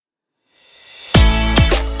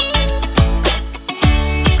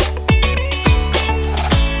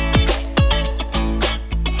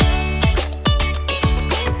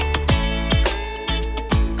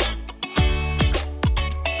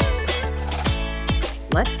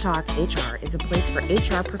Let's Talk HR is a place for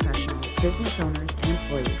HR professionals, business owners, and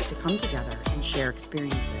employees to come together and share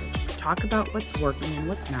experiences, talk about what's working and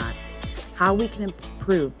what's not, how we can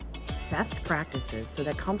improve best practices so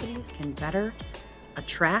that companies can better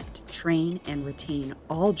attract, train, and retain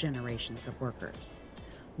all generations of workers.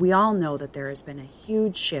 We all know that there has been a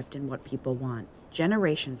huge shift in what people want.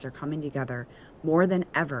 Generations are coming together more than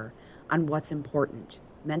ever on what's important.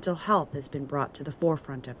 Mental health has been brought to the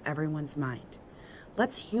forefront of everyone's mind.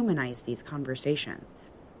 Let's humanize these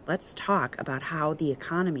conversations. Let's talk about how the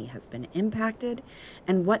economy has been impacted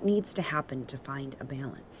and what needs to happen to find a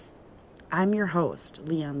balance. I'm your host,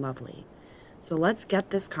 Leanne Lovely. So let's get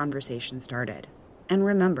this conversation started. And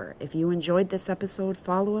remember, if you enjoyed this episode,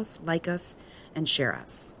 follow us, like us, and share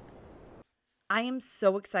us. I am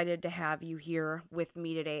so excited to have you here with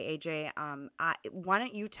me today, AJ. Why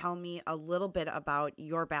don't you tell me a little bit about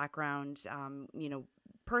your background,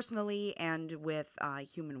 personally and with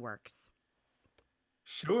HumanWorks?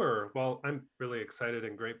 Sure. Well, I'm really excited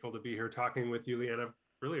and grateful to be here talking with you, Leanne. I've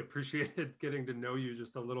really appreciated getting to know you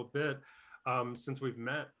just a little bit since we've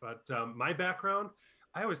met. But my background,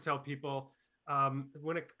 I always tell people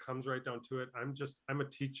when it comes right down to it, I'm a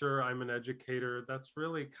teacher, I'm an educator. That's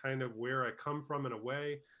really kind of where I come from in a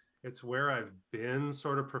way. It's where I've been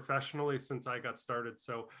sort of professionally since I got started.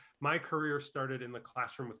 So my career started in the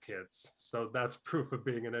classroom with kids. So that's proof of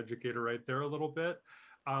being an educator right there a little bit.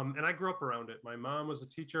 And I grew up around it. My mom was a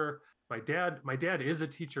teacher. My dad is a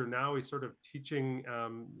teacher now. He's sort of teaching,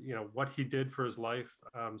 what he did for his life.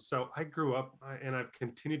 So I grew up and I've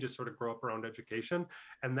continued to sort of grow up around education.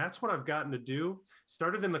 And that's what I've gotten to do.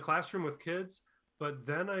 Started in the classroom with kids, but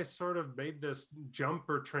then I sort of made this jump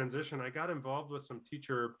or transition. I got involved with some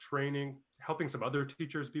teacher training, helping some other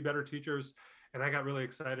teachers be better teachers. And I got really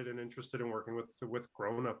excited and interested in working with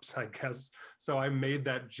grown-ups, I guess. So I made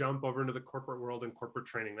that jump over into the corporate world and corporate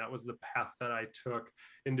training. That was the path that I took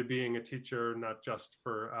into being a teacher, not just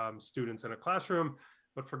for students in a classroom,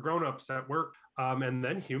 but for grown-ups at work. And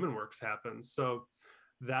then HumanWorks happened. So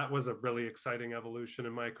that was a really exciting evolution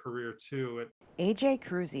in my career too. AJ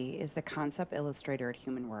Kruse is the concept illustrator at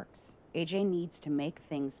HumanWorks. AJ needs to make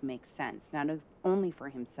things make sense, not only for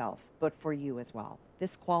himself, but for you as well.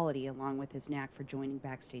 This quality, along with his knack for joining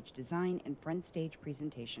backstage design and front stage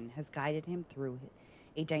presentation, has guided him through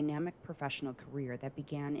a dynamic professional career that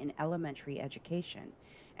began in elementary education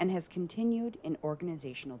and has continued in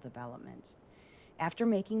organizational development. After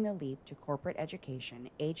making the leap to corporate education,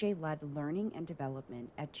 AJ led learning and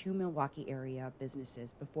development at 2 Milwaukee area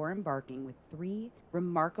businesses before embarking with 3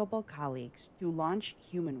 remarkable colleagues to launch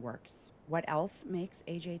HumanWorks. What else makes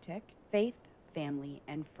AJ tick? Faith, family,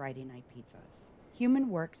 and Friday night pizzas.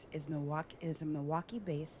 HumanWorks is a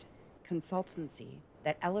Milwaukee-based consultancy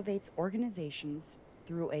that elevates organizations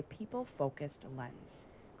through a people-focused lens,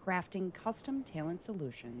 crafting custom talent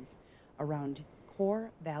solutions around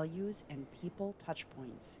core values and people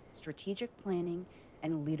touchpoints, strategic planning,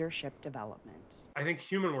 and leadership development. I think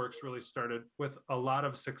HumanWorks really started with a lot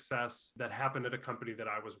of success that happened at a company that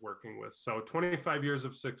I was working with. So 25 years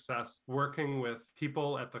of success working with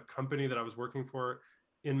people at the company that I was working for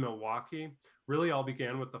in Milwaukee really all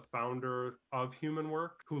began with the founder of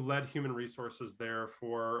HumanWork, who led human resources there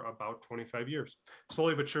for about 25 years.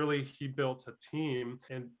 Slowly but surely, he built a team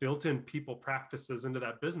and built in people practices into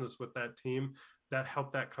that business with that team that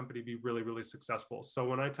helped that company be really, really successful. So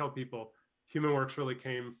when I tell people HumanWorks really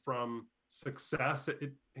came from success,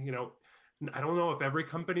 I don't know if every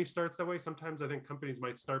company starts that way. Sometimes I think companies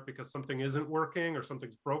might start because something isn't working or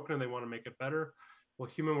something's broken and they want to make it better. Well,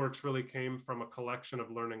 HumanWorks really came from a collection of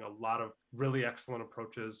learning a lot of really excellent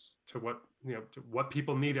approaches to what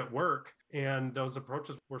people need at work. And those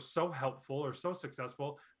approaches were so helpful or so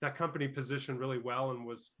successful that company positioned really well and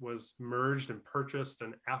was merged and purchased.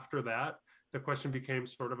 And after that, the question became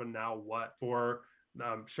sort of a now what for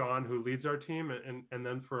Sean, who leads our team, and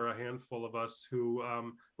then for a handful of us who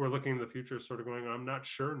were looking in the future, sort of going, I'm not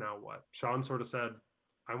sure now what. Sean sort of said,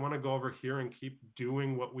 I want to go over here and keep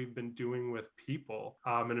doing what we've been doing with people,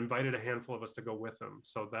 and invited a handful of us to go with him.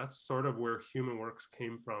 So that's sort of where HumanWorks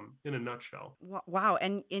came from in a nutshell. Wow.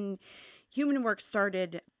 And HumanWorks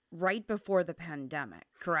started right before the pandemic,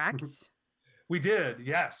 correct? We did,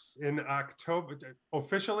 yes, in October,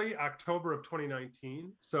 officially October of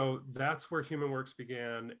 2019. So that's where HumanWorks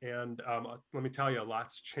began. And let me tell you, a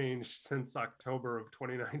lot's changed since October of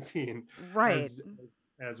 2019, Right.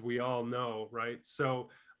 as we all know, right? So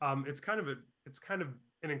it's kind of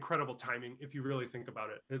an incredible timing if you really think about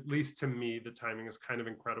it. At least to me, the timing is kind of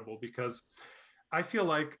incredible because I feel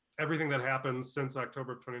like everything that happened since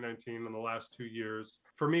October of 2019 in the last 2 years,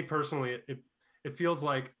 for me personally, it feels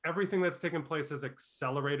like everything that's taken place has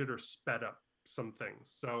accelerated or sped up some things.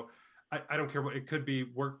 So I don't care what it could be,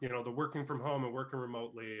 work, the working from home and working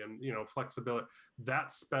remotely and, flexibility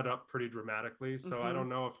that sped up pretty dramatically. So I Mm-hmm. don't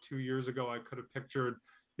know if 2 years ago I could have pictured,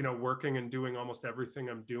 working and doing almost everything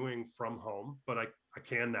I'm doing from home, but I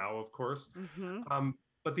can now, of course. Mm-hmm.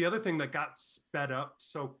 But the other thing that got sped up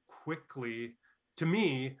so quickly to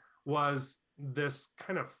me was this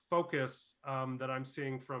kind of focus that I'm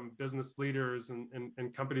seeing from business leaders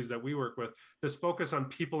and companies that we work with, this focus on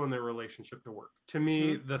people and their relationship to work. To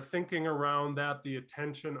me, Mm-hmm. the thinking around that, the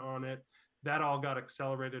attention on it, that all got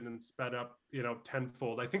accelerated and sped up,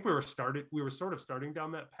 tenfold. I think we were sort of starting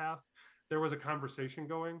down that path. There was a conversation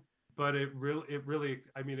going, but it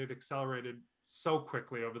accelerated so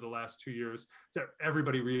quickly over the last 2 years that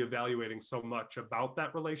everybody reevaluating so much about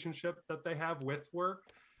that relationship that they have with work,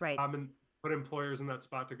 Right. and put employers in that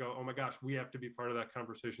spot to go, oh my gosh, we have to be part of that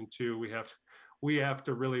conversation too. We have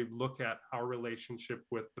to really look at our relationship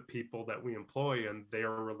with the people that we employ and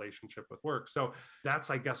their relationship with work. So that's,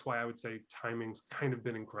 I guess, why I would say timing's kind of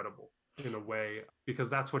been incredible in a way, because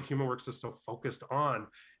that's what HumanWorks is so focused on,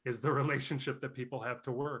 is the relationship that people have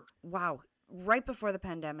to work. Wow. Right before the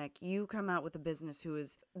pandemic, you come out with a business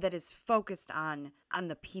that is focused on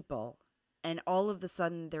the people. And all of the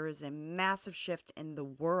sudden there is a massive shift in the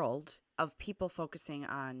world of people focusing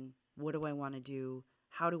on, what do I want to do?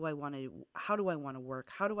 How do I want to work?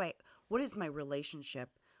 What is my relationship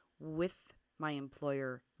with my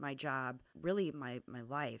employer, my job, really my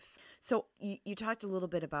life? So you talked a little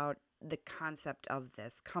bit about the concept of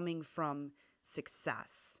this coming from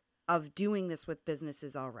success, of doing this with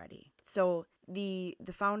businesses already. So the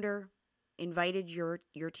founder invited your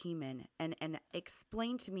team in and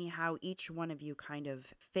explain to me how each one of you kind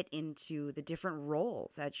of fit into the different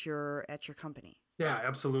roles at your company. Yeah,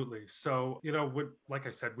 absolutely. So, like I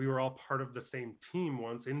said, we were all part of the same team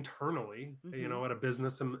once internally, Mm-hmm. at a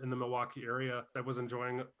business in the Milwaukee area that was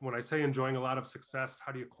enjoying, when I say enjoying a lot of success,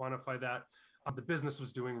 how do you quantify that? The business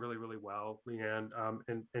was doing really, really well, Leanne,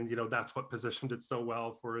 and that's what positioned it so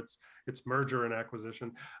well for its merger and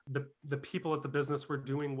acquisition. The people at the business were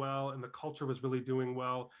doing well, and the culture was really doing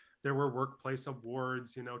well. There were workplace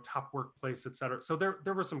awards, top workplace, et cetera. So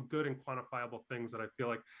there were some good and quantifiable things that I feel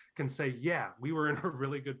like can say, yeah, we were in a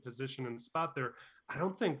really good position and spot there. I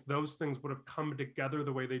don't think those things would have come together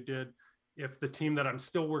the way they did if the team that I'm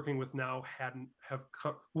still working with now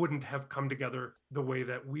wouldn't have come together the way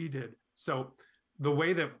that we did. So the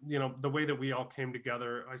way that we all came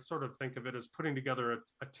together, I sort of think of it as putting together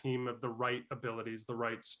a team of the right abilities, the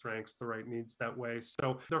right strengths, the right needs that way.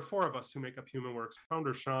 So there are four of us who make up HumanWorks.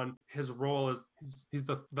 Founder Sean, his role is he's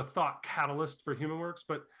the thought catalyst for HumanWorks.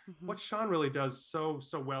 But Mm-hmm. what Sean really does so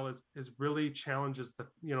well is really challenges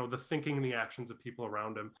the thinking and the actions of people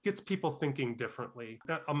around him, gets people thinking differently.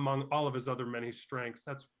 Among all of his other many strengths,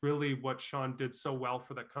 that's really what Sean did so well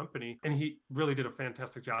for that company, and he really did a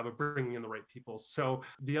fantastic job of bringing in the right people. So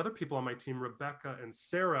the other people on my team, Rebecca and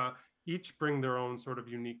Sarah, each bring their own sort of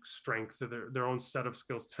unique strength, their own set of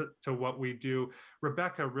skills to what we do.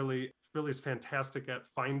 Rebecca really is fantastic at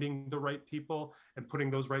finding the right people and putting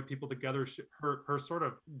those right people together. Her sort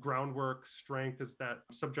of groundwork strength is that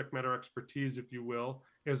subject matter expertise, if you will,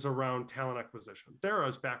 is around talent acquisition.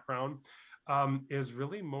 Sarah's background is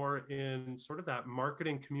really more in sort of that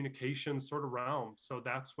marketing communication sort of realm. So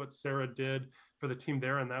that's what Sarah did for the team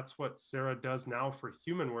there, and that's what Sarah does now for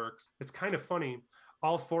HumanWorks. It's kind of funny.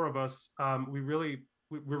 All four of us, we're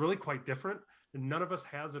really quite different. None of us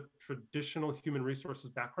has a traditional human resources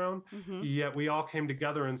background, Mm-hmm. yet we all came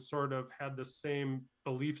together and sort of had the same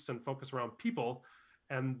beliefs and focus around people.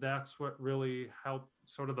 And that's what really helped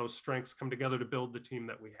sort of those strengths come together to build the team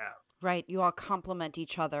that we have. Right. You all complement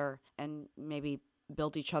each other and maybe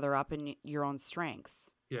build each other up in your own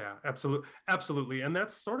strengths. Yeah, absolutely. And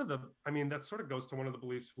that's sort of that sort of goes to one of the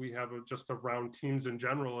beliefs we have just around teams in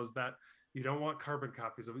general, is that you don't want carbon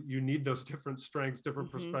copies of it. You need those different strengths, different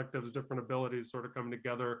Mm-hmm. perspectives, different abilities sort of come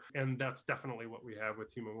together. And that's definitely what we have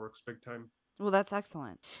with HumanWorks big time. Well, that's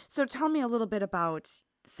excellent. So tell me a little bit about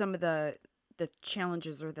some of the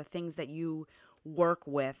challenges or the things that you work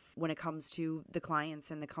with when it comes to the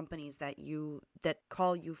clients and the companies that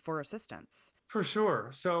call you for assistance. For sure.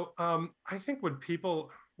 So I think when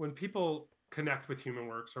people connect with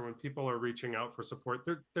HumanWorks, or when people are reaching out for support,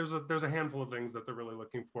 there's a handful of things that they're really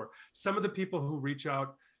looking for. Some of the people who reach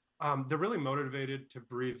out, they're really motivated to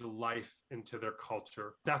breathe life into their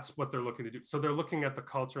culture. That's what they're looking to do. So they're looking at the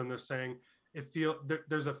culture and they're saying,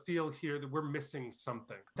 there's a feel here that we're missing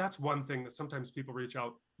something. That's one thing that sometimes people reach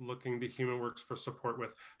out looking to HumanWorks for support with.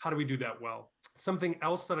 How do we do that well? Something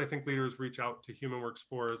else that I think leaders reach out to HumanWorks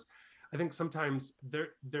for is I think sometimes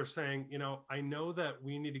they're saying, I know that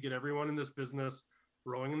we need to get everyone in this business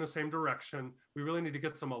rowing in the same direction. We really need to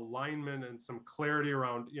get some alignment and some clarity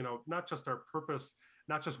around, not just our purpose,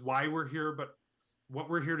 not just why we're here, but what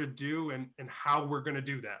we're here to do and how we're going to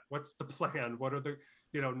do that. What's the plan? What are the,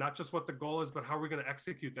 not just what the goal is, but how we're going to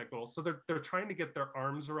execute that goal. So they're trying to get their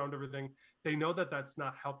arms around everything. They know that that's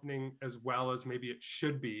not happening as well as maybe it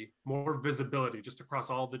should be. More visibility just across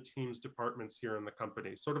all the teams, departments here in the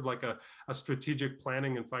company, sort of like a strategic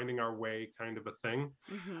planning and finding our way kind of a thing.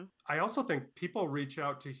 Mm-hmm. I also think people reach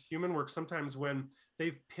out to HumanWorks sometimes when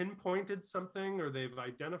they've pinpointed something or they've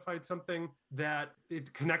identified something that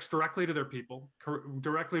it connects directly to their people,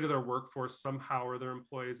 directly to their workforce somehow, or their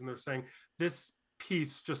employees. And they're saying, this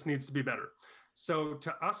piece just needs to be better. So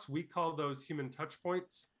to us, we call those human touch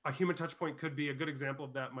points. A human touch point could be a good example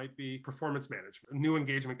of that might be performance management. A new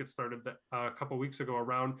engagement gets started a couple of weeks ago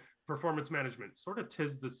around performance management. Sort of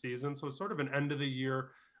 'tis the season. So it's sort of an end of the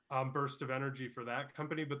year burst of energy for that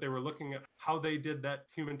company, but they were looking at how they did that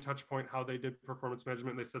human touch point, how they did performance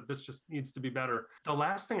management. They said, this just needs to be better. The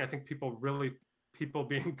last thing I think people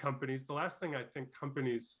being companies, the last thing I think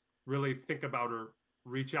companies really think about or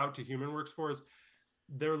reach out to HumanWorks for is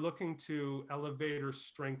they're looking to elevate or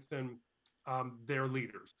strengthen their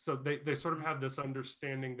leaders. So they sort of have this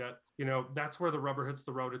understanding that, that's where the rubber hits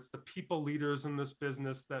the road. It's the people leaders in this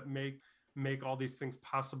business that make all these things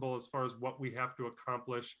possible as far as what we have to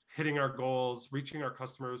accomplish, hitting our goals, reaching our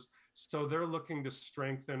customers. So they're looking to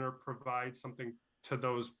strengthen or provide something to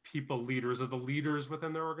those people leaders or the leaders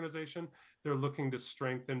within their organization. They're looking to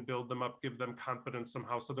strengthen, build them up, give them confidence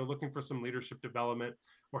somehow. So they're looking for some leadership development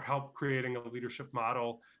or help creating a leadership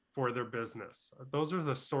model for their business. Those are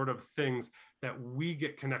the sort of things that we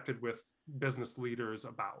get connected with business leaders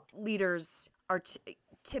about. Leaders are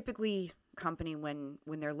typically company when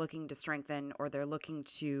they're looking to strengthen or they're looking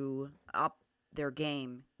to up their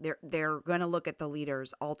game, they're going to look at the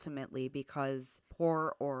leaders ultimately, because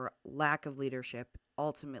poor or lack of leadership,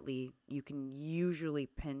 ultimately you can usually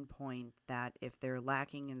pinpoint that if they're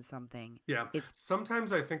lacking in something. Yeah.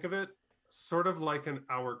 Sometimes I think of it sort of like an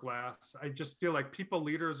hourglass. I just feel like people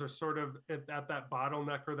leaders are sort of at that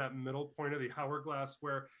bottleneck or that middle point of the hourglass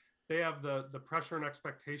where they have the pressure and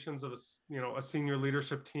expectations of a senior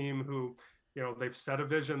leadership team who, they've set a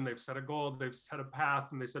vision, they've set a goal, they've set a path,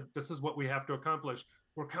 and they said, this is what we have to accomplish.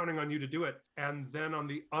 We're counting on you to do it. And then on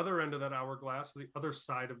the other end of that hourglass, the other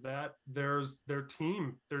side of that, there's their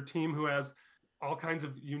team who has all kinds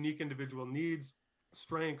of unique individual needs,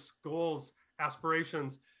 strengths, goals,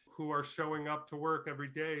 aspirations, who are showing up to work every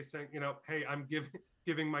day saying, hey, I'm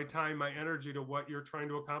giving my time, my energy to what you're trying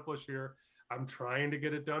to accomplish here. I'm trying to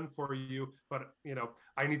get it done for you, but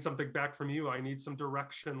I need something back from you. I need some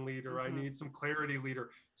direction, leader. Mm-hmm. I need some clarity, leader.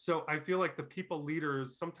 So I feel like the people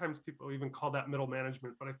leaders, sometimes people even call that middle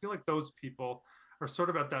management, but I feel like those people are sort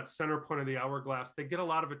of at that center point of the hourglass. They get a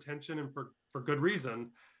lot of attention, and for good reason,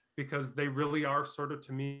 because they really are sort of,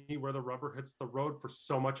 to me, where the rubber hits the road for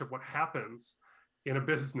so much of what happens in a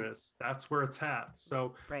business. That's where it's at.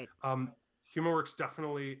 So right. HumanWorks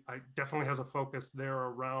definitely has a focus there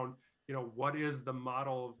around, what is the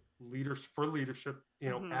model of leadership,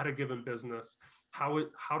 mm-hmm. at a given business? How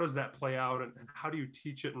does that play out, and how do you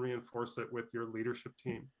teach it and reinforce it with your leadership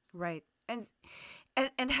team? Right.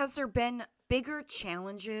 And has there been bigger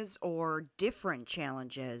challenges or different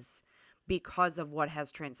challenges because of what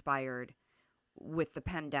has transpired with the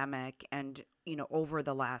pandemic and, over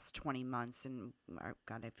the last 20 months? And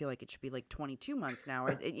God, I feel like it should be like 22 months now.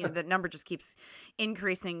 The number just keeps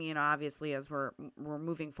increasing, obviously, as we're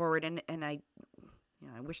moving forward. And I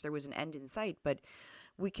wish there was an end in sight, but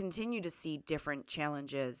we continue to see different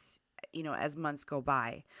challenges, as months go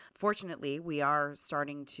by. Fortunately, we are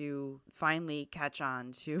starting to finally catch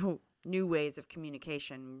on to new ways of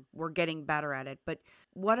communication. We're getting better at it. But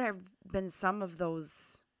what have been some of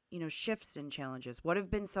those shifts and challenges? What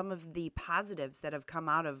have been some of the positives that have come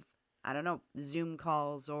out of, Zoom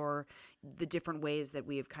calls or the different ways that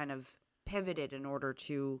we have kind of pivoted in order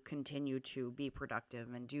to continue to be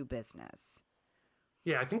productive and do business?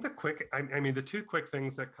 Yeah, I think the two quick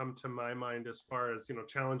things that come to my mind as far as,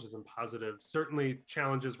 challenges and positives, certainly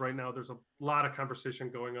challenges right now, there's a lot of conversation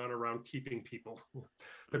going on around keeping people.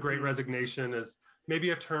 The Great mm-hmm. Resignation is maybe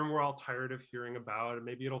a term we're all tired of hearing about, and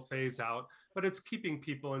maybe it'll phase out, but it's keeping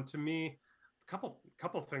people. And to me, a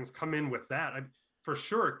couple things come in with that. For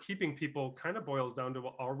sure, keeping people kind of boils down to,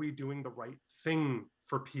 are we doing the right thing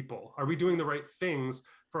for people? Are we doing the right things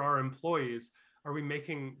for our employees? Are we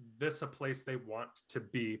making this a place they want to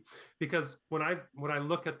be? Because when I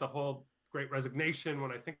look at the whole Great Resignation,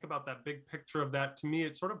 when I think about that big picture of that, to me,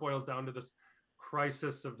 it sort of boils down to this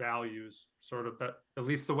crisis of values, sort of, that, at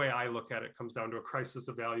least the way I look at it, comes down to a crisis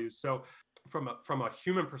of values. So from a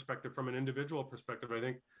human perspective, from an individual perspective, I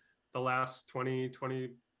think the last 20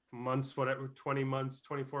 months, whatever, 20 months,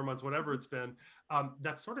 24 months, whatever it's been,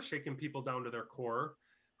 that's sort of shaken people down to their core.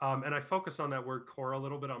 And I focus on that word core a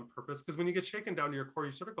little bit on purpose, because when you get shaken down to your core,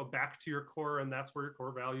 you sort of go back to your core, and that's where your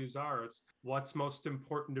core values are. It's what's most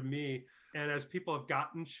important to me. And as people have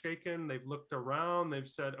gotten shaken, they've looked around, they've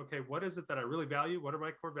said, okay, what is it that I really value? What are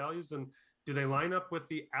my core values? And do they line up with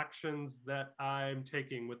the actions that I'm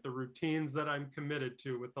taking, with the routines that I'm committed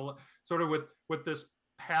to, with the sort of with this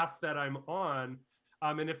path that I'm on?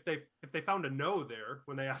 And if they found a no there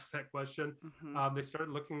when they asked that question, they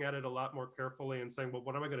started looking at it a lot more carefully and saying, well,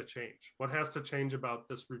 what am I going to change? What has to change about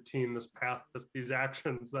this routine, this path, these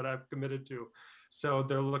actions that I've committed to? So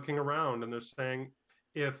they're looking around and they're saying,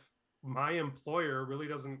 if my employer really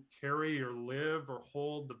doesn't carry or live or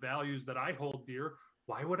hold the values that I hold dear,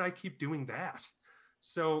 why would I keep doing that?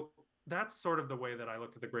 So that's sort of the way that I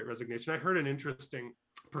look at the Great Resignation. I heard an interesting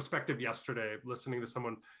perspective yesterday listening to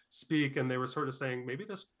someone speak, and they were sort of saying maybe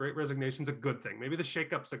this Great Resignation is a good thing, maybe the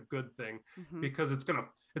shakeup's a good thing, because it's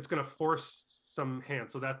gonna force some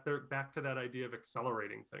hands. So that they're back to that idea of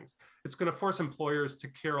accelerating things. It's going to force employers to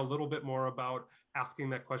care a little bit more about asking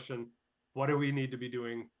that question, what do we need to be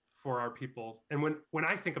doing for our people? And when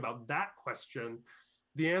I think about that question,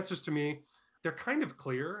 the answers to me, they're kind of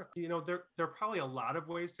clear. There are probably a lot of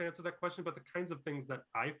ways to answer that question, but the kinds of things that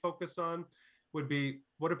I focus on would be,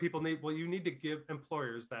 what do people need? Well, you need to give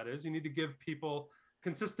employers, that is, you need to give people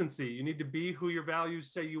consistency. You need to be who your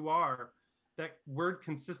values say you are. That word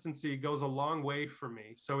consistency goes a long way for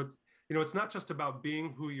me. So it's not just about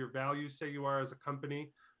being who your values say you are as a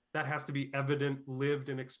company. That has to be evident, lived,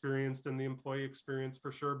 and experienced in the employee experience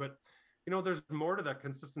for sure. But there's more to that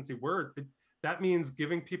consistency word. That means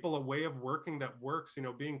giving people a way of working that works,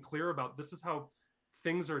 being clear about, this is how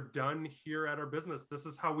things are done here at our business. This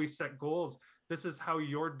is how we set goals. This is how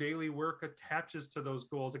your daily work attaches to those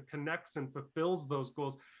goals. It connects and fulfills those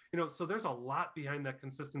goals. So there's a lot behind that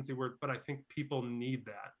consistency word, but I think people need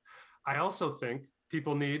that. I also think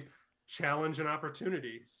people need challenge and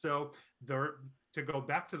opportunity. So to go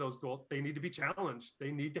back to those goals, they need to be challenged.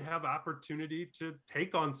 They need to have opportunity to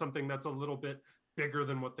take on something that's a little bit bigger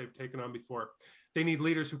than what they've taken on before. They need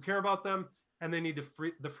leaders who care about them, and they need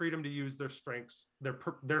the freedom to use their strengths,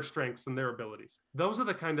 their strengths and their abilities. Those are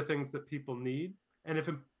the kind of things that people need. And if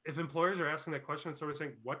employers are asking that question and sort of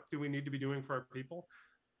saying, what do we need to be doing for our people?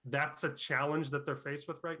 That's a challenge that they're faced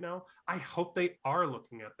with right now. I hope they are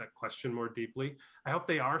looking at that question more deeply. I hope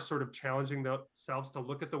they are sort of challenging themselves to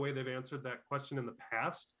look at the way they've answered that question in the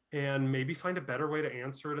past and maybe find a better way to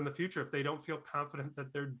answer it in the future if they don't feel confident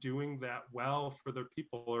that they're doing that well for their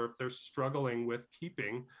people, or if they're struggling with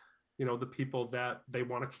keeping, the people that they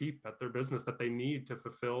want to keep at their business, that they need to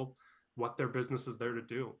fulfill what their business is there to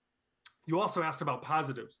do. You also asked about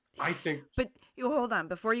positives. I think, but you hold on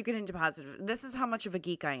before you get into positive. This is how much of a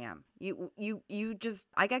geek I am.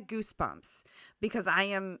 I got goosebumps because I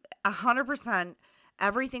am 100%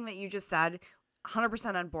 everything that you just said,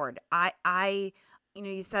 100% on board.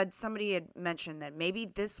 You said somebody had mentioned that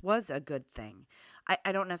maybe this was a good thing.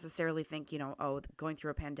 I don't necessarily think, going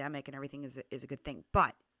through a pandemic and everything is a good thing,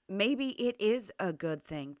 but maybe it is a good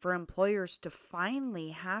thing for employers to finally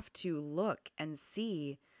have to look and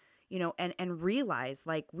see, and realize,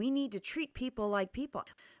 like, we need to treat people like people.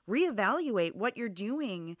 Reevaluate what you're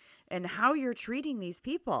doing and how you're treating these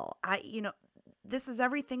people. This is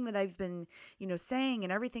everything that I've been, saying,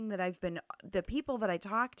 and everything that the people that I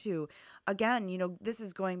talk to. Again, this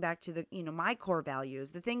is going back to my core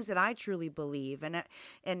values, the things that I truly believe. And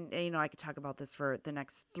I could talk about this for the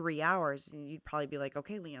next 3 hours, and you'd probably be like,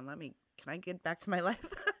 okay, Leon, can I get back to my life?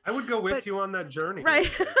 I would go with you on that journey. Right.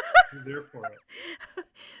 I'm there for it.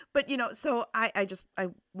 But, so I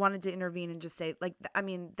wanted to intervene and just say,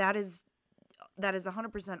 that is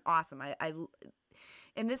 100% awesome.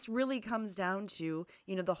 And this really comes down to,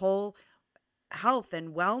 the whole health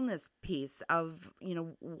and wellness piece of,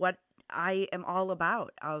 what I am all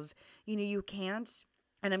about of, you can't,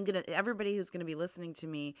 and everybody who's going to be listening to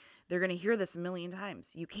me, they're going to hear this a million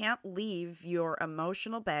times. You can't leave your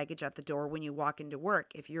emotional baggage at the door when you walk into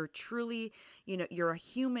work. If you're truly, you're a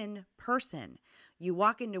human person, you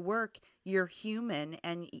walk into work, you're human,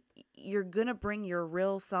 and you're going to bring your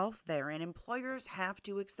real self there, and employers have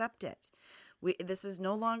to accept it. This is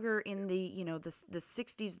no longer in the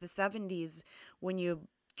 60s, the 70s, when you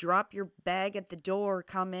drop your bag at the door,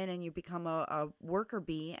 come in, and you become a worker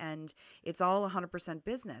bee, and it's all 100%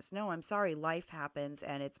 business. No, I'm sorry. Life happens,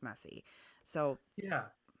 and it's messy. So yeah.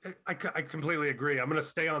 I completely agree. I'm going to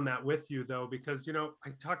stay on that with you though, because, I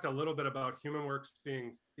talked a little bit about HumanWorks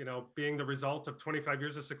being, being the result of 25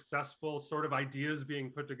 years of successful sort of ideas being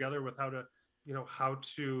put together with how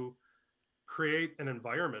to create an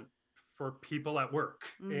environment for people at work.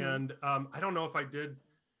 Mm-hmm. And I don't know if I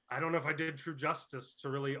did true justice to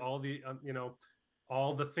really all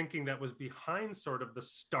the thinking that was behind sort of the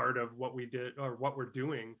start of what we did or what we're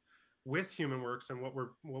doing with HumanWorks and what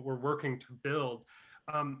we're working to build.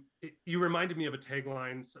 You reminded me of a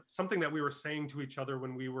tagline, something that we were saying to each other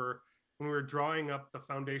when we were drawing up the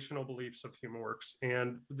foundational beliefs of HumanWorks.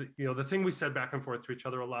 And the thing we said back and forth to each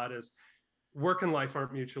other a lot is work and life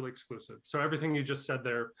aren't mutually exclusive. So everything you just said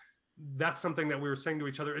there, that's something that we were saying to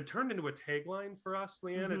each other. It turned into a tagline for us,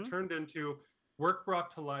 Leanne. Mm-hmm. It turned into work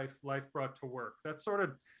brought to life, life brought to work. That's sort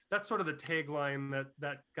of the tagline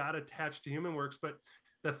that got attached to HumanWorks. But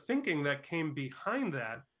the thinking that came behind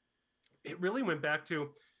that, it really went back to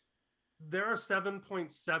there are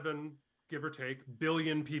 7.7, give or take,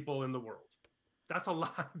 billion people in the world. That's a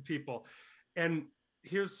lot of people. And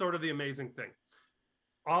here's sort of the amazing thing.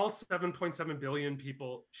 All 7.7 billion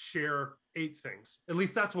people share 8 things. At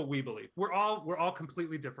least that's what we believe. We're all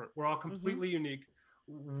completely different. We're all completely unique.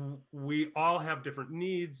 We all have different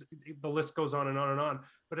needs. The list goes on and on and on.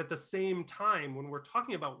 But at the same time, when we're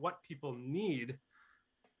talking about what people need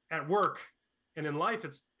at work and in life,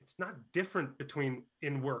 it's not different between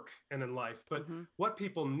in work and in life. But what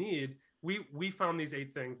people need, we found these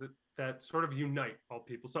 8 things that sort of unite all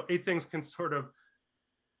people. So 8 things can sort of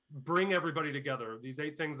bring everybody together, these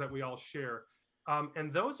 8 things that we all share.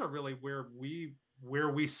 And those are really where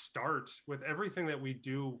we start with everything that we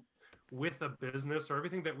do with a business, or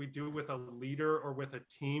everything that we do with a leader or with a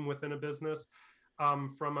team within a business,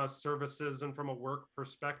 from a services and from a work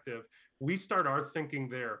perspective. We start our thinking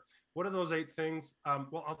there. What are those 8 things?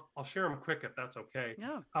 Well, I'll share them quick if that's okay.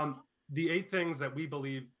 Yeah. The 8 things that we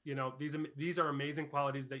believe, these are amazing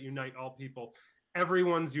qualities that unite all people.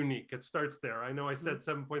 Everyone's unique. It starts there. I know I said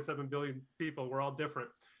 7.7 billion people. We're all different,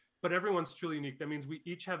 but everyone's truly unique. That means we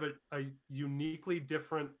each have a uniquely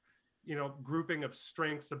different, grouping of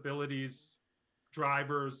strengths, abilities,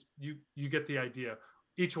 drivers. You get the idea.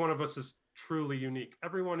 Each one of us is truly unique.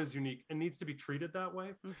 Everyone is unique and needs to be treated that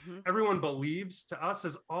way. Everyone believes, to us,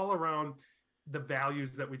 is all around the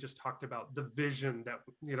values that we just talked about, the vision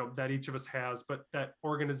that each of us has, but that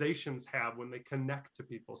organizations have when they connect to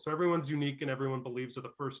people. So everyone's unique and everyone believes are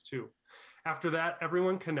the first 2. After that,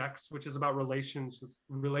 everyone connects, which is about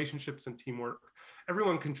relationships and teamwork.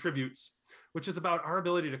 Everyone contributes, which is about our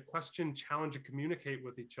ability to question, challenge, and communicate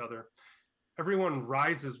with each other. Everyone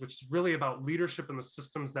rises, which is really about leadership and the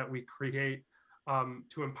systems that we create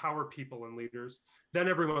to empower people and leaders. Then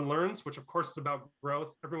everyone learns, which of course is about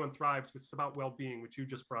growth. Everyone thrives, which is about well-being, which you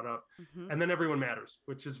just brought up. And then everyone matters,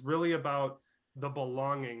 which is really about the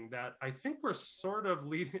belonging that I think we're sort of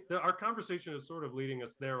leading. Our conversation is sort of leading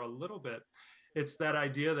us there a little bit. It's that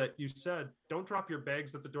idea that you said, don't drop your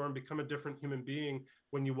bags at the door and become a different human being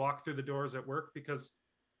when you walk through the doors at work, because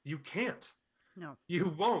you can't. No,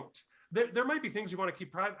 you won't. There might be things you want to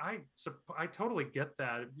keep private. I totally get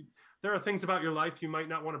that. There are things about your life you might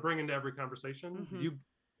not want to bring into every conversation.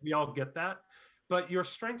 We all get that. But your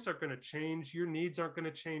strengths aren't going to change. Your needs aren't going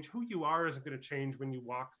to change. Who you are isn't going to change when you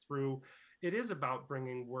walk through. It is about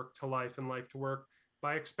bringing work to life and life to work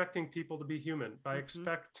by expecting people to be human, by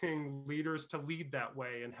expecting leaders to lead that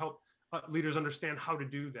way and help leaders understand how to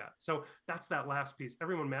do that. So that's that last piece.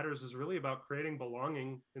 Everyone matters is really about creating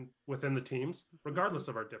belonging within the teams, regardless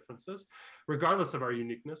of our differences, regardless of our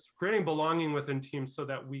uniqueness, creating belonging within teams so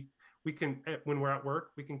that we can, when we're at work,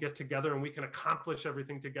 we can get together and we can accomplish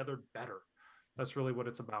everything together better. That's really what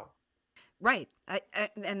it's about. Right.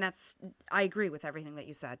 I agree with everything that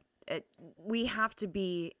you said. We have to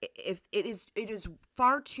be, if it is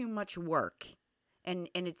far too much work and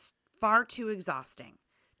it's far too exhausting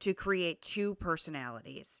to create 2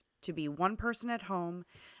 personalities, to be one person at home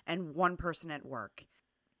and one person at work.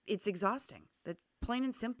 It's exhausting. That's plain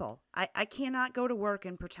and simple. I cannot go to work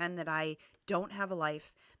and pretend that I don't have a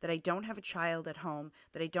life, that I don't have a child at home,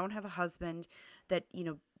 that I don't have a husband, that,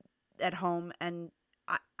 at home. And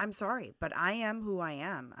I'm sorry, but I am who I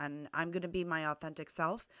am, and I'm going to be my authentic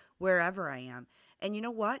self wherever I am. And you know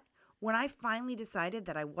what? When I finally decided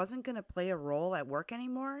that I wasn't going to play a role at work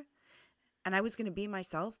anymore, and I was going to be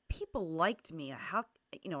myself, people liked me a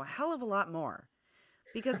hell of a lot more,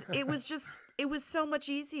 because it was so much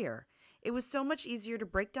easier. It was so much easier to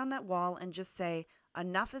break down that wall and just say,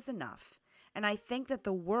 enough is enough. And I think that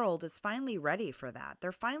the world is finally ready for that.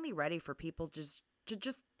 They're finally ready for people to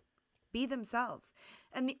be themselves.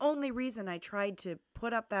 And the only reason I tried to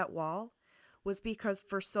put up that wall was because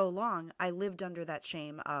for so long I lived under that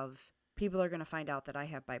shame of people are going to find out that I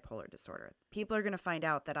have bipolar disorder. People are going to find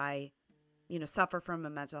out that I, suffer from a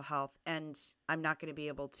mental health and I'm not going to be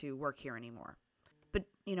able to work here anymore. But,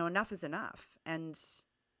 enough is enough. And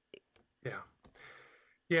Yeah.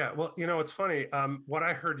 Yeah. Well, it's funny. What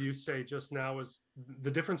I heard you say just now is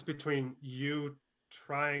the difference between you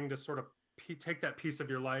trying to sort of take that piece of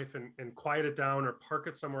your life and quiet it down or park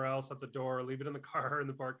it somewhere else at the door, or leave it in the car in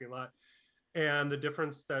the parking lot. And the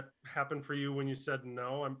difference that happened for you when you said,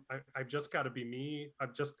 no, I've just got to be me. I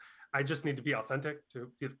just need to be authentic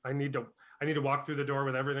I need to walk through the door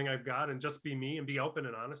with everything I've got and just be me and be open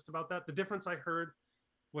and honest about that. The difference I heard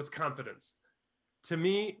was confidence. To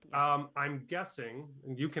me, I'm guessing,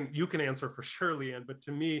 and you can answer for sure, Leanne, but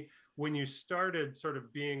to me, when you started sort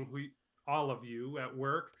of being all of you at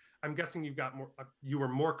work, I'm guessing you were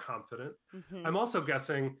more confident. mm-hmm. I'm also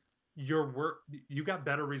guessing you got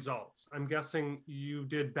better results. I'm guessing you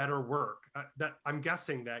did better work. I'm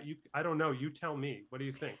guessing that I don't know. You tell me. What do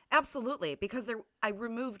you think? Absolutely, because I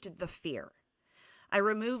removed the fear. I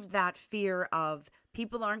removed that fear of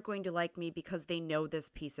people aren't going to like me because they know this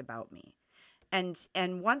piece about me.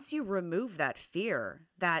 And once you remove that fear,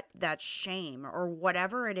 that shame or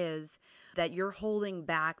whatever it is that you're holding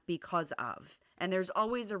back because of, and there's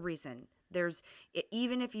always a reason.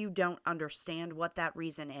 Even if you don't understand what that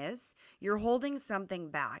reason is, you're holding something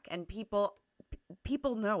back and people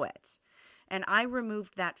know it. And I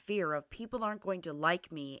removed that fear of people aren't going to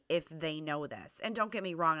like me if they know this. And don't get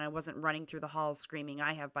me wrong, I wasn't running through the halls screaming,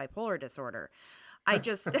 I have bipolar disorder. I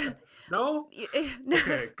just no.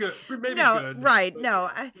 Okay, good. Maybe no, good. Right?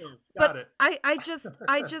 No, got it. I just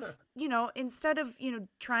instead of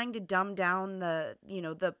trying to dumb down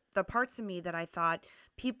the parts of me that I thought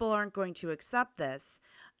people aren't going to accept this,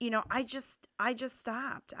 I just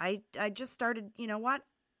stopped. I just started. You know what?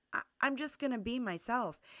 I'm just going to be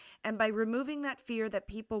myself, and by removing that fear that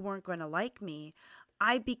people weren't going to like me,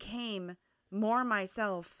 I became more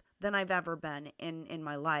myself than I've ever been in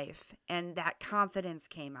my life. And that confidence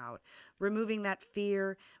came out. Removing that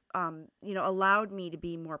fear, allowed me to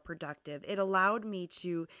be more productive. It allowed me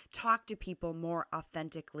to talk to people more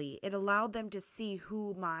authentically. It allowed them to see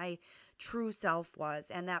who my true self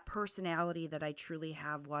was and that personality that I truly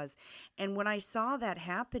have was. And when I saw that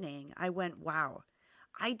happening, I went, wow,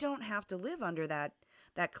 I don't have to live under that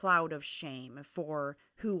cloud of shame for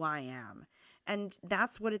who I am. And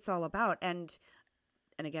that's what it's all about. And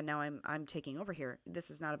again, now I'm taking over here.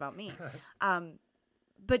 This is not about me.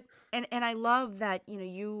 But I love that,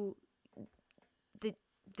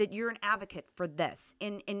 that you're an advocate for this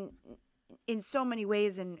in so many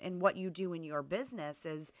ways. And what you do in your business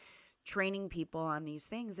is training people on these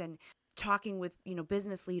things and talking with,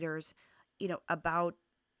 business leaders, about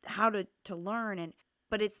how to learn.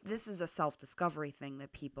 But this is a self-discovery thing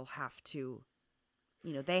that people have to,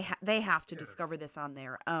 they have to discover this on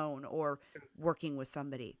their own or working with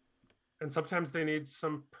somebody. And sometimes they need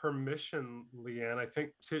some permission, Leanne. I think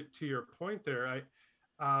to your point there,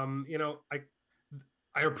 I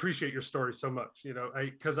appreciate your story so much,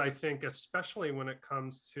 because I think especially when it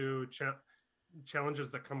comes to challenges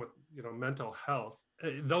that come with, mental health,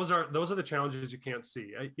 those are the challenges you can't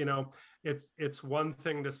see. It's one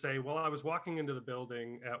thing to say, well, I was walking into the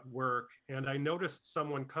building at work and I noticed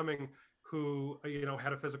someone coming who,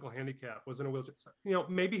 had a physical handicap, was in a wheelchair,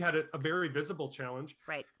 maybe had a very visible challenge.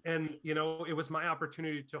 Right. And, it was my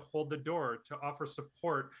opportunity to hold the door, to offer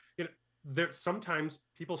support. Sometimes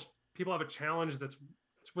people have a challenge it's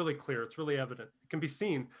really clear. It's really evident. It can be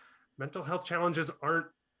seen. Mental health challenges aren't,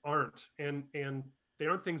 and they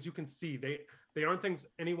aren't things you can see. They aren't things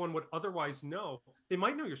anyone would otherwise know. They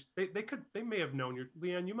might know they may have known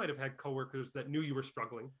Leanne, you might have had coworkers that knew you were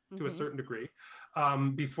struggling to a certain degree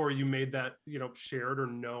before you made that, shared or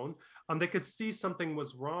known. They could see something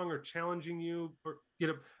was wrong or challenging you, or,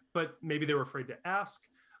 but maybe they were afraid to ask.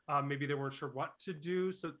 Maybe they weren't sure what to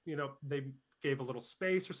do. So, they gave a little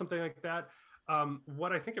space or something like that.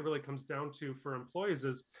 What I think it really comes down to for employees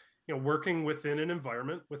is, working within an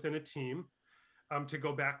environment, within a team, to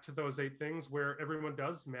go back to those 8 things where everyone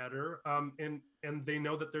does matter, and they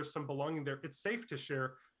know that there's some belonging there. It's safe to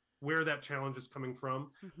share where that challenge is coming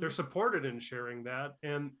from. They're supported in sharing that,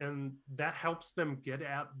 and that helps them get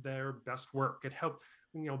at their best work. It helps,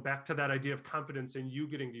 back to that idea of confidence in you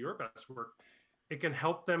getting to your best work. It can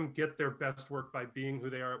help them get their best work by being who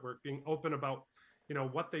they are at work, being open about,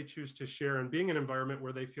 what they choose to share, and being an environment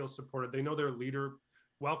where they feel supported. They know their leader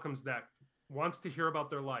welcomes that, wants to hear about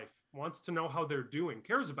their life, wants to know how they're doing,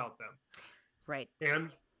 cares about them. Right.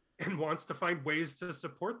 And wants to find ways to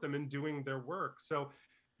support them in doing their work. So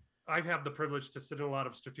I have the privilege to sit in a lot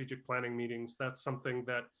of strategic planning meetings. That's something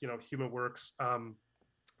that, HumanWorks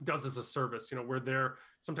does as a service. We're there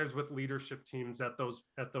sometimes with leadership teams at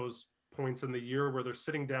those points in the year where they're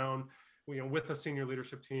sitting down, with a senior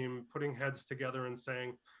leadership team, putting heads together and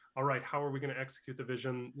saying, all right, how are we going to execute the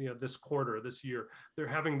vision, this quarter, this year? They're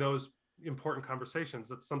having those important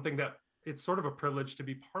conversations. It's something that it's sort of a privilege to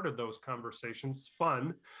be part of those conversations. It's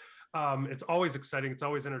fun. It's always exciting. It's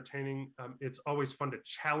always entertaining. It's always fun to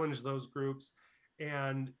challenge those groups.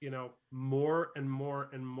 And, more and more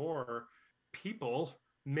and more people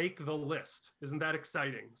make the list. Isn't that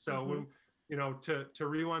exciting? So when, to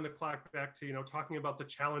rewind the clock back to, talking about the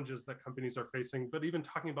challenges that companies are facing, but even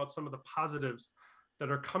talking about some of the positives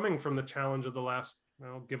that are coming from the challenge of the last,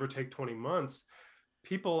 give or take 20 months,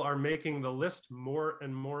 people are making the list more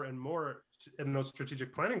and more and more in those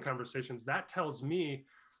strategic planning conversations. That tells me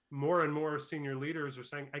more and more senior leaders are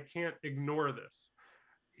saying, I can't ignore this.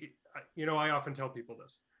 I often tell people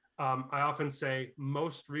this. I often say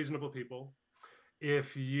most reasonable people,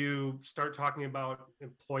 if you start talking about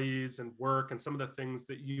employees and work and some of the things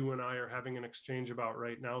that you and I are having an exchange about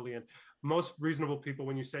right now, Leanne, most reasonable people,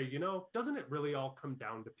 when you say, doesn't it really all come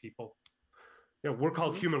down to people? We're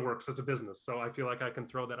called HumanWorks as a business. So I feel like I can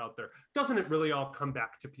throw that out there. Doesn't it really all come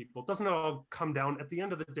back to people? Doesn't it all come down at the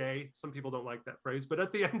end of the day? Some people don't like that phrase, but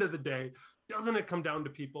at the end of the day, doesn't it come down to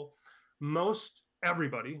people? Most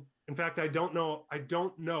everybody. In fact, I don't know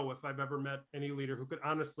if I've ever met any leader who could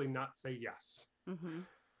honestly not say yes.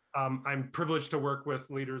 I'm privileged to work with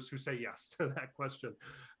leaders who say yes to that question.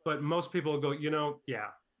 But most people go, yeah.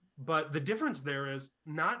 But the difference there is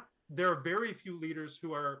there are very few leaders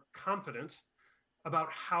who are confident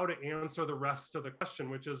about how to answer the rest of the question,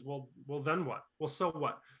 which is, well, then what? Well, so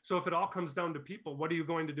what? So if it all comes down to people, what are you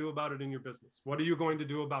going to do about it in your business? What are you going to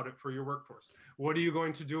do about it for your workforce? What are you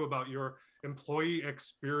going to do about your employee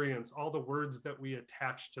experience? All the words that we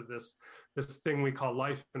attach to this thing we call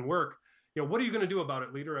life and work. What are you going to do about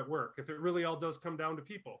it, leader at work, if it really all does come down to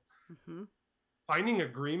people? Finding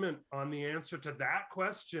agreement on the answer to that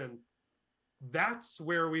question, that's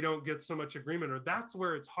where we don't get so much agreement, or that's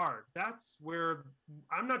where it's hard. That's where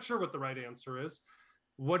I'm not sure what the right answer is.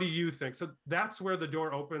 What do you think? So that's where the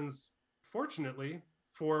door opens, fortunately,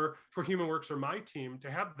 for HumanWorks or my team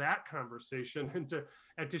to have that conversation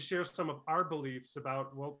and to share some of our beliefs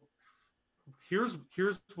about, well, here's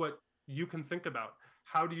what you can think about.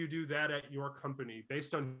 How do you do that at your company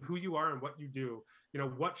based on who you are and what you do?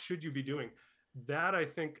 What should you be doing? That, I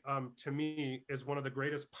think, to me, is one of the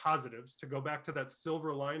greatest positives, to go back to that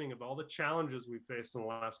silver lining of all the challenges we've faced in the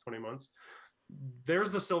last 20 months.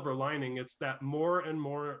 There's the silver lining. It's that more and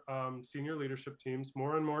more senior leadership teams,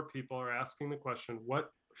 more and more people are asking the question, what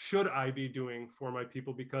should I be doing for my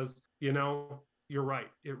people? Because, you're right.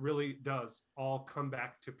 It really does all come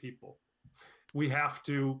back to people. We have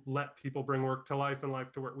to let people bring work to life and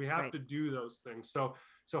life to work. We have to do those things.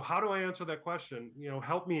 So how do I answer that question?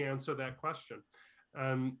 Help me answer that question.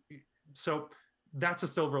 So that's a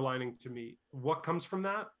silver lining to me. What comes from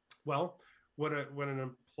that? Well, when an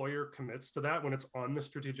employer commits to that, when it's on the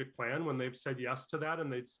strategic plan, when they've said yes to that,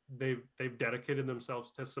 and they've dedicated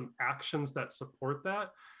themselves to some actions that support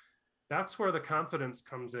that, that's where the confidence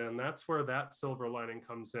comes in. That's where that silver lining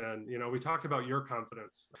comes in. We talked about your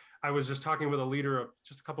confidence. I was just talking with a leader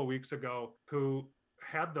just a couple of weeks ago who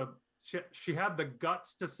had she had the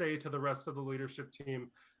guts to say to the rest of the leadership team,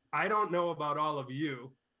 I don't know about all of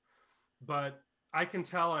you, but I can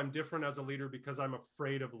tell I'm different as a leader because I'm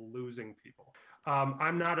afraid of losing people.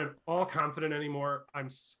 I'm not at all confident anymore. I'm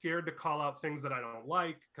scared to call out things that I don't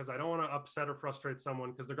like because I don't want to upset or frustrate someone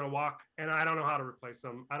because they're going to walk and I don't know how to replace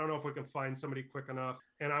them. I don't know if we can find somebody quick enough.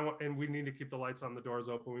 And we need to keep the lights on, the doors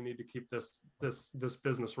open. We need to keep this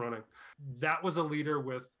business running. That was a leader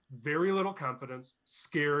with very little confidence,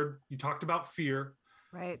 scared. You talked about fear.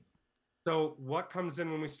 Right. So what comes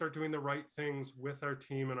in when we start doing the right things with our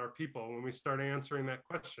team and our people, when we start answering that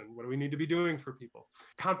question, what do we need to be doing for people?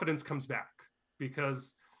 Confidence comes back,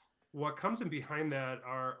 because what comes in behind that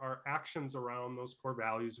are actions around those core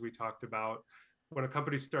values we talked about. When a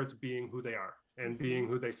company starts being who they are and being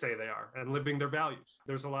who they say they are and living their values,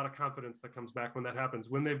 there's a lot of confidence that comes back when that happens.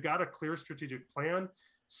 When they've got a clear strategic plan,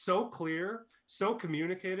 so clear, so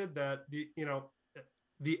communicated that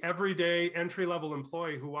the everyday entry-level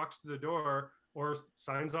employee who walks through the door or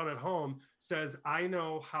signs on at home says, I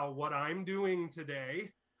know how what I'm doing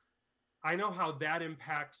today, I know how that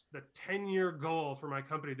impacts the 10-year goal for my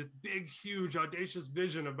company, this big, huge, audacious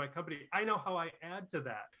vision of my company. I know how I add to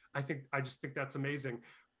that. I just think that's amazing.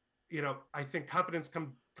 I think confidence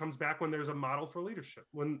comes back when there's a model for leadership.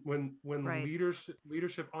 When Right.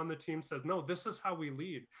 leadership on the team says, no, this is how we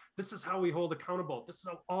lead. This is how we hold accountable. This is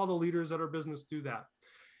how all the leaders at our business do that.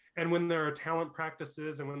 And when there are talent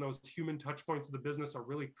practices and when those human touch points of the business are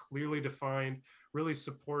really clearly defined, really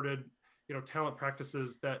supported, talent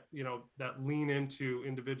practices that, that lean into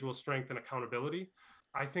individual strength and accountability.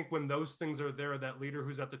 I think when those things are there, that leader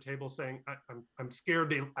who's at the table saying, I'm scared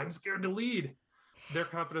to lead, their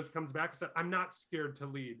confidence comes back and said, I'm not scared to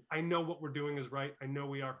lead. I know what we're doing is right. I know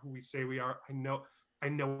we are who we say we are. I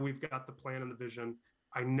know we've got the plan and the vision.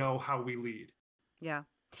 I know how we lead. Yeah.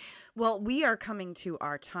 Well, we are coming to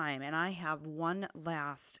our time, and I have one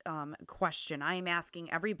last question. I am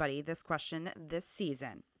asking everybody this question this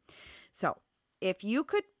season. So, if you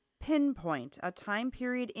could pinpoint a time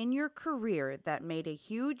period in your career that made a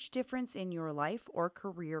huge difference in your life or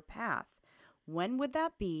career path, when would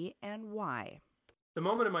that be and why? The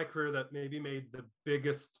moment in my career that maybe made the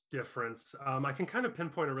biggest difference, I can kind of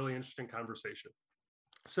pinpoint a really interesting conversation.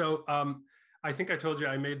 So I think I told you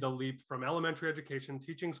I made the leap from elementary education,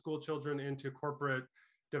 teaching school children, into corporate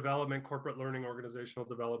development, corporate learning, organizational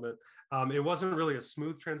development. It wasn't really a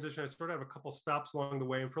smooth transition. I sort of have a couple stops along the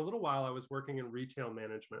way. And for a little while, I was working in retail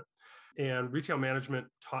management. And retail management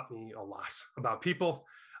taught me a lot about people,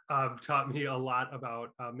 taught me a lot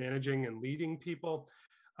about managing and leading people.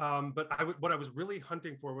 But what I was really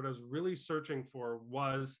hunting for, what I was really searching for,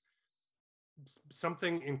 was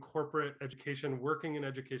something in corporate education, working in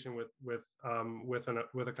education with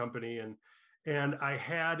a company, and I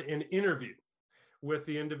had an interview with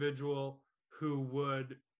the individual who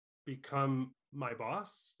would become my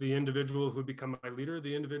boss, the individual who would become my leader,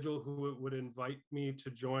 the individual who would invite me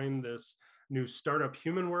to join this new startup,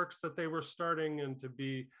 HumanWorks, that they were starting, and to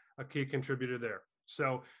be a key contributor there.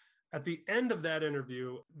 So at the end of that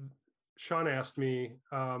interview, Sean asked me,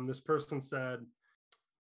 this person said,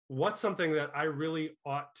 what's something that I really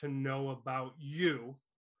ought to know about you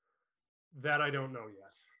that I don't know yet?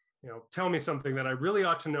 Tell me something that I really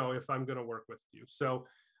ought to know if I'm going to work with you. So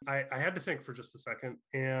I had to think for just a second.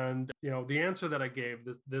 And, the answer that I gave,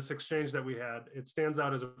 this exchange that we had, it stands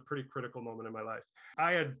out as a pretty critical moment in my life.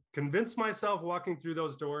 I had convinced myself walking through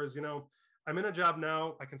those doors, I'm in a job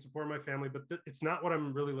now, I can support my family, but it's not what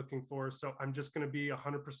I'm really looking for. So I'm just going to be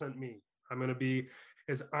 100% me. I'm going to be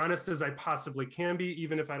as honest as I possibly can be,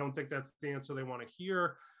 even if I don't think that's the answer they want to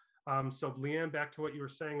hear. So Leanne, back to what you were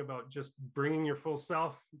saying about just bringing your full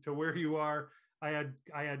self to where you are. I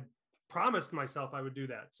had promised myself I would do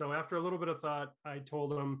that. So after a little bit of thought, I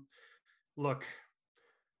told him, look,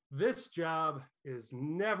 this job is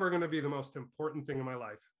never going to be the most important thing in my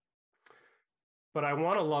life, but I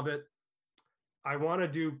want to love it. I want to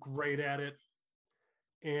do great at it.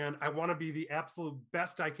 And I want to be the absolute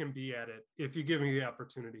best I can be at it if you give me the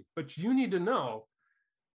opportunity. But you need to know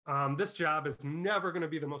this job is never going to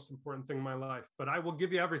be the most important thing in my life, but I will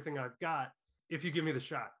give you everything I've got if you give me the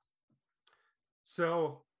shot.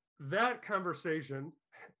 So that conversation,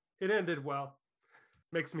 it ended well.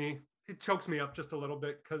 It chokes me up just a little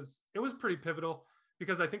bit, because it was pretty pivotal,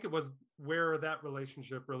 because I think it was where that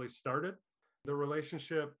relationship really started. The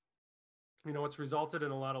relationship, it's resulted in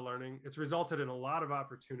a lot of learning. It's resulted in a lot of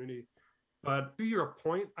opportunity. But to your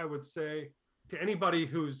point, I would say to anybody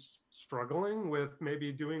who's struggling with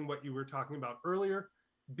maybe doing what you were talking about earlier,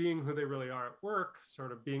 being who they really are at work,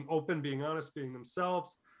 sort of being open, being honest, being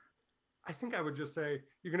themselves, I think I would just say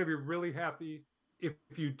you're going to be really happy if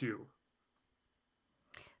you do.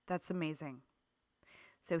 That's amazing.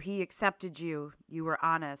 So he accepted you, you were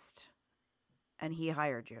honest, and he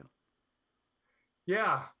hired you.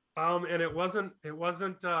 Yeah. And it wasn't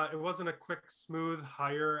a quick, smooth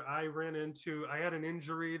hire. I had an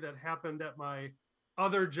injury that happened at my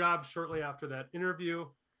other job shortly after that interview.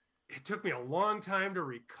 It took me a long time to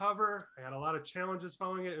recover. I had a lot of challenges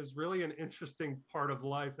following it. It was really an interesting part of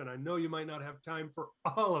life. And I know you might not have time for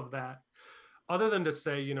all of that, other than to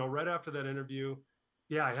say, right after that interview,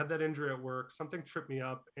 yeah, I had that injury at work. Something tripped me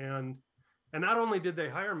up. And not only did they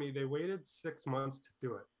hire me, they waited 6 months to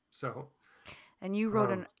do it. So, and you wrote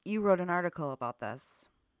an article about this.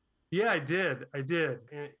 Yeah, I did.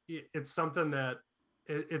 It's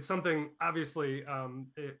something obviously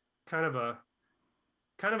kind of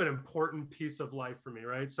an important piece of life for me,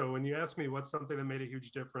 right? So when you ask me what's something that made a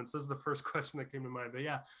huge difference, this is the first question that came to mind. But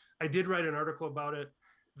yeah, I did write an article about it.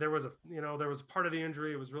 There was a part of the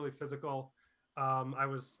injury. It was really physical. I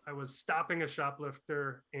was stopping a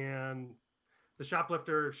shoplifter, and the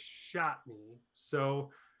shoplifter shot me. So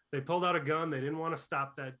they pulled out a gun. They didn't want to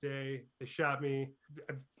stop that day. They shot me.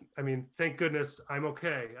 I mean, thank goodness I'm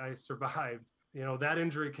okay. I survived. that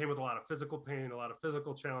injury came with a lot of physical pain, a lot of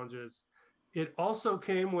physical challenges. It also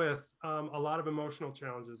came with a lot of emotional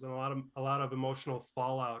challenges and a lot of emotional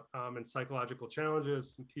fallout and psychological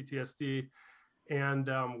challenges and PTSD. And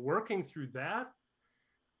working through that,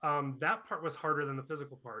 that part was harder than the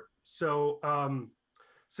physical part. So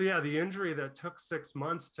yeah, the injury that took 6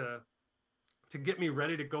 months to get me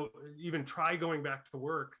ready to go, even try going back to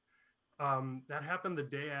work, that happened the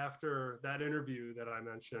day after that interview that I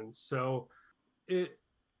mentioned. So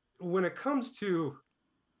when it comes to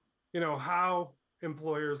how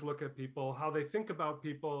employers look at people, how they think about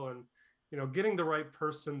people, and getting the right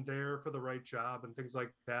person there for the right job and things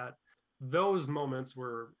like that, those moments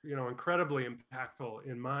were incredibly impactful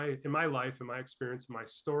in my life, in my experience, in my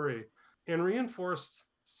story, and reinforced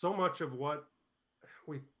so much of what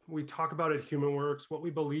we talk about at HumanWorks, what we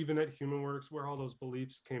believe in at HumanWorks, where all those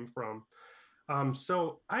beliefs came from.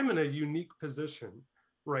 So I'm in a unique position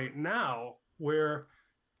right now where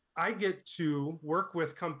I get to work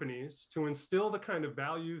with companies to instill the kind of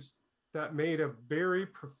values that made a very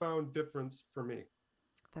profound difference for me.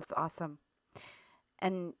 That's awesome.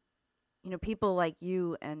 And, people like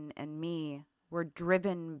you and me were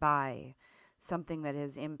driven by something that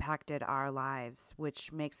has impacted our lives,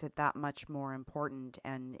 which makes it that much more important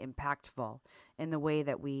and impactful in the way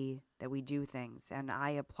that we do things. And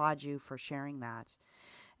I applaud you for sharing that.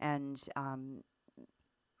 And,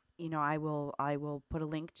 I will put a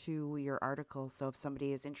link to your article. So if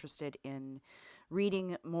somebody is interested in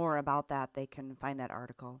reading more about that, they can find that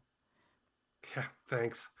article. Yeah,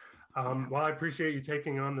 thanks. Well, I appreciate you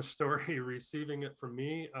taking on the story, receiving it from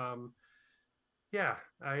me. Yeah,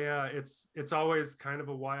 it's always kind of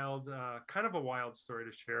a wild story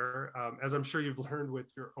to share, as I'm sure you've learned with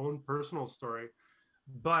your own personal story.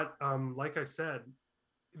 But like I said,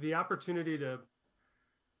 the opportunity to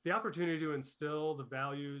instill the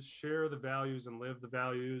values, share the values, and live the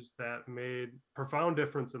values that made profound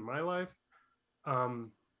difference in my life,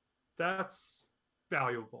 that's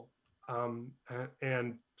valuable,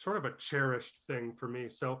 and sort of a cherished thing for me.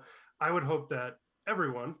 So I would hope that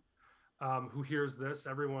everyone who hears this,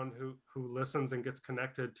 everyone who listens and gets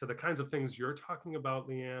connected to the kinds of things you're talking about,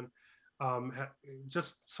 Leanne,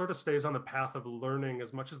 just sort of stays on the path of learning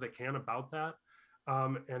as much as they can about that,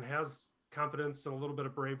 and has confidence and a little bit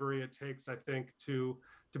of bravery it takes, I think, to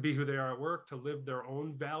be who they are at work, to live their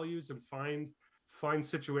own values and find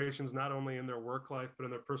situations not only in their work life but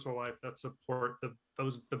in their personal life that support the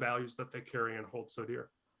values that they carry and hold so dear.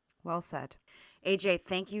 Well said. AJ,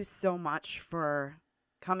 thank you so much for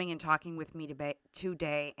coming and talking with me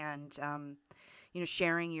today and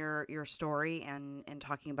sharing your story and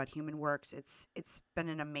talking about HumanWorks. It's been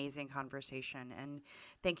an amazing conversation, and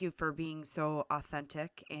thank you for being so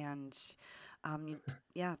authentic and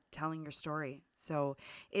telling your story. So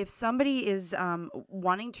if somebody is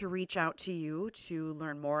wanting to reach out to you to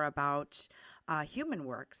learn more about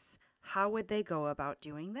HumanWorks, how would they go about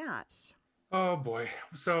doing that? Oh boy.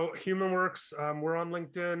 So HumanWorks, we're on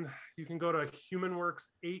LinkedIn. You can go to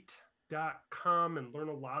humanworks8.com and learn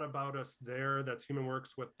a lot about us there. That's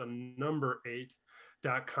HumanWorks with the number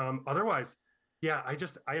 8.com. Otherwise, yeah,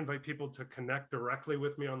 I invite people to connect directly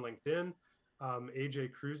with me on LinkedIn.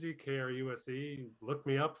 AJ Kruse, Kruse. Look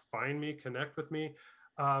me up, find me, connect with me,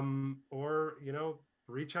 or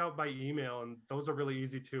reach out by email, and those are really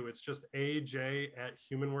easy too. It's just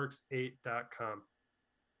aj@humanworks8.com.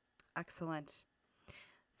 Excellent.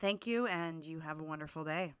 Thank you, and you have a wonderful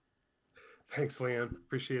day. Thanks, Leanne.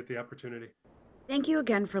 Appreciate the opportunity. Thank you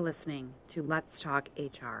again for listening to Let's Talk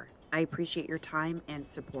HR. I appreciate your time and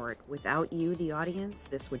support. Without you, the audience,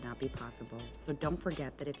 this would not be possible. So don't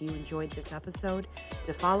forget that if you enjoyed this episode,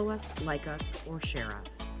 to follow us, like us, or share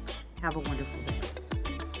us. Have a wonderful day.